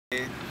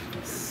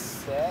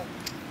Set.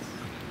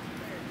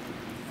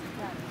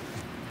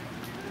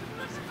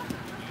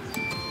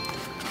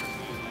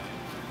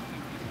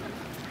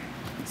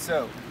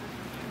 So,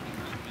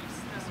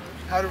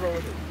 how to roll a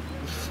hoop.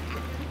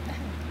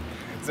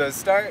 So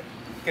start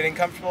getting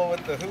comfortable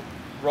with the hoop,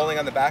 rolling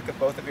on the back of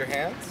both of your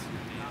hands.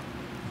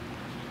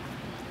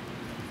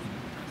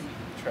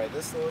 Try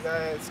this little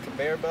guy, it's a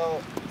conveyor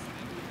belt.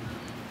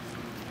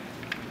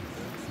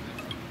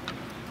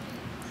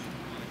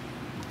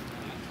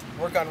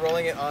 Work on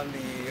rolling it on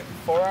the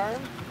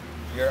forearm.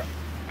 Your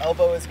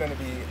elbow is going to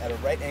be at a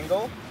right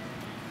angle,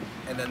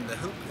 and then the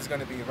hoop is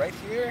going to be right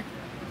here.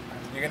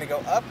 You're going to go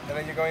up, and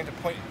then you're going to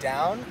point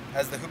down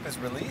as the hoop is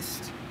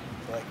released,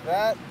 like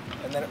that,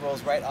 and then it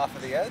rolls right off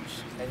of the edge,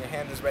 and your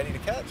hand is ready to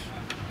catch.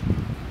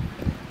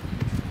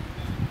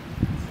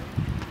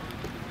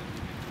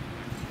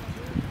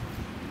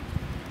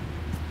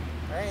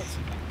 All right,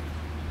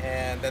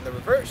 and then the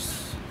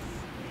reverse.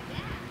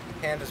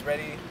 Hand is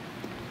ready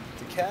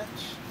to catch.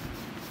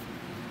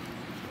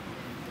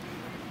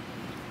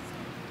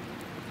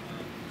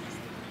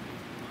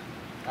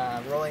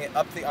 Rolling it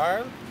up the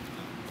arm.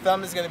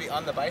 Thumb is going to be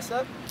on the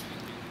bicep.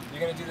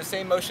 You're going to do the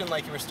same motion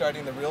like you were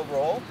starting the real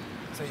roll.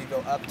 So you go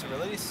up to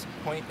release,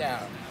 point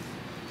down.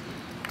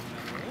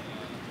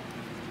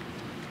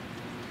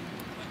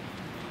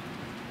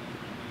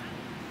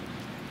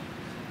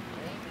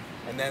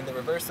 And then the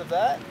reverse of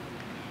that.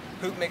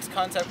 Hoop makes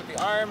contact with the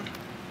arm,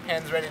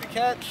 hands ready to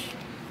catch,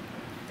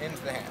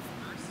 into the hand.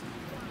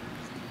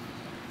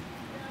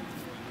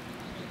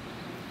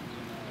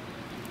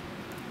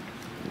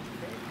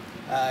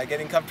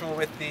 Getting comfortable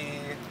with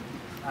the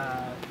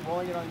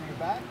rolling it on your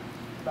back,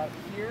 about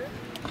here.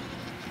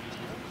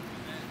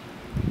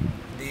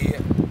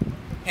 The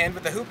hand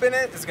with the hoop in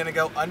it is going to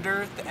go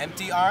under the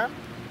empty arm.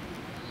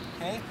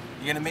 Okay,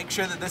 you're going to make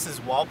sure that this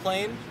is wall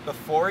plane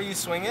before you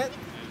swing it.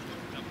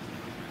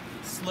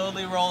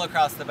 Slowly roll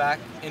across the back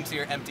into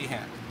your empty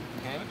hand.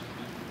 Okay,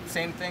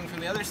 same thing from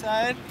the other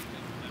side.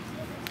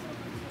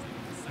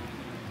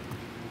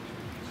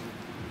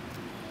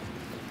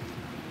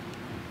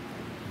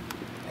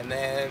 And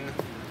then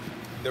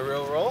the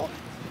real roll.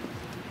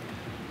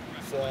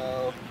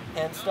 So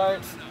hand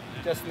starts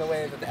just in the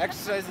way that the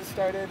exercise is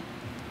started.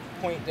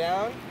 Point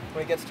down.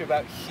 When it gets to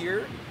about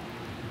here,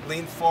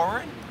 lean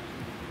forward.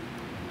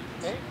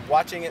 Okay,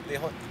 watching it the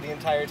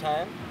entire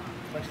time,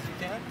 as much as you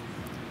can.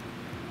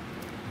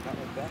 Not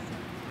like that.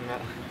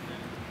 No.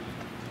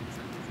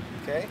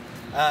 Okay.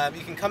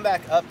 You can come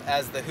back up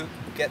as the hoop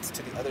gets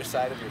to the other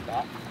side of your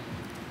back.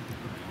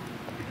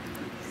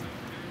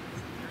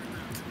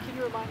 Can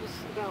you remind us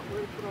about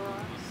where to put our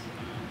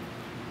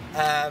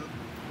arms?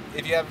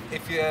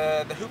 If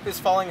the hoop is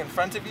falling in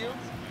front of you,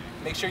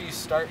 make sure you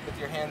start with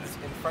your hands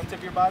in front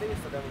of your body,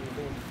 so then when you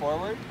lean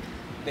forward,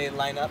 they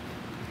line up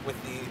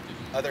with the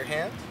other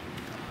hand.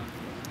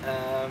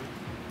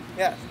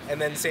 Yeah, and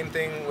then same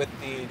thing with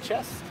the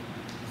chest.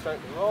 Start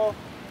the roll,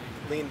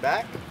 lean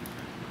back,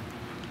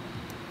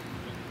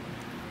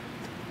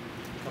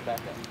 come back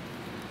up.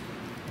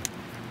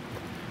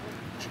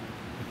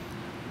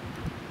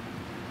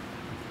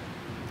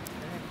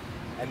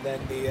 And then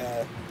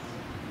the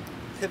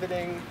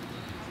pivoting,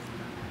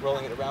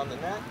 rolling it around the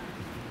net.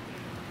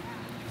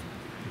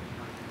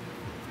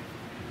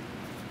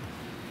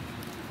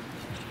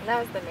 And that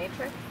was the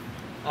matrix?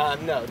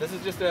 No, this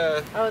is just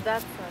a. Oh,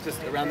 that's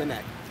just around the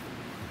neck.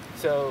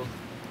 So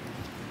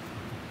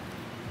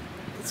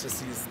let's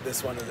just use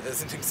this one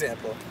as an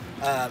example.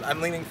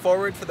 I'm leaning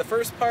forward for the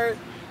first part.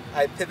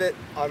 I pivot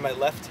on my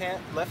left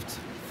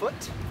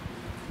foot,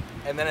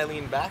 and then I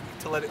lean back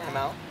to let it come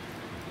out.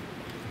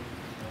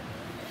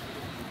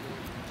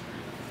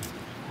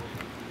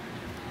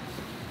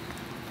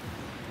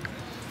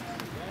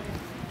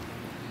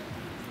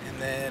 And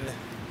then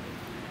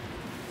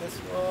this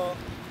roll.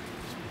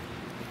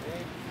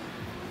 Okay.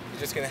 You're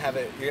just gonna have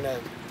it. You're gonna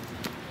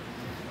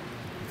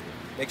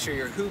make sure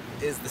your hoop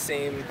is the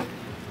same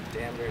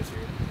diameter as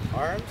your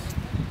arms.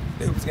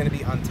 The hoop is going to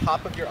be on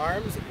top of your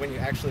arms when you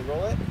actually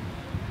roll it.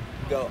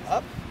 Go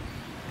up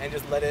and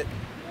just let it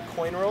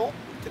coin roll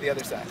to the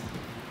other side.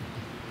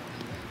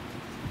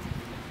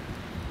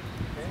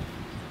 Okay.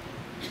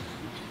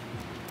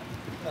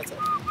 That's it.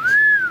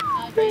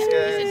 Thanks,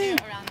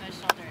 guys. Around the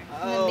shoulder.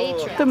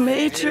 Oh, The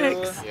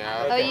Matrix.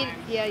 Yeah. Oh, you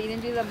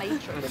didn't do the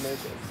Matrix. The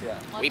Matrix, yeah.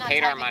 Well, We not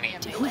paid our money.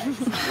 technically a Matrix.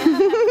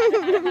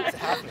 It's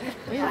half Matrix.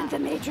 We want the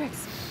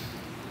Matrix.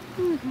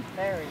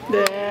 There we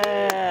go.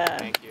 Yeah.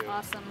 Thank you.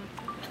 Awesome.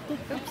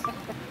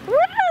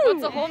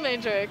 What's a whole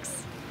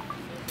Matrix?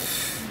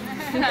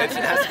 It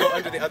has to go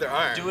under the other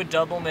arm. Do a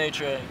double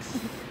matrix.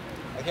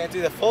 I can't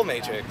do the full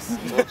Matrix.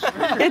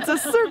 It's a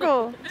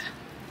circle.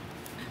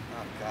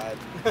 Oh, God.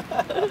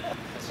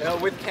 You know,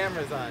 with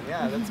cameras on.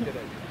 Yeah, that's a good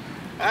idea.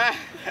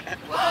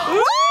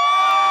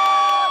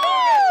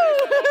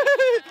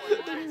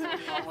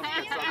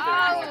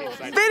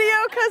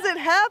 Video because it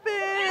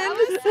happened.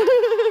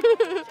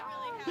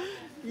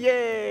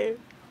 Yay.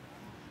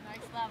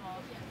 Next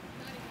level.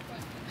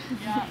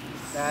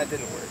 That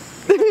didn't work.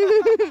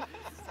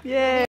 Yay.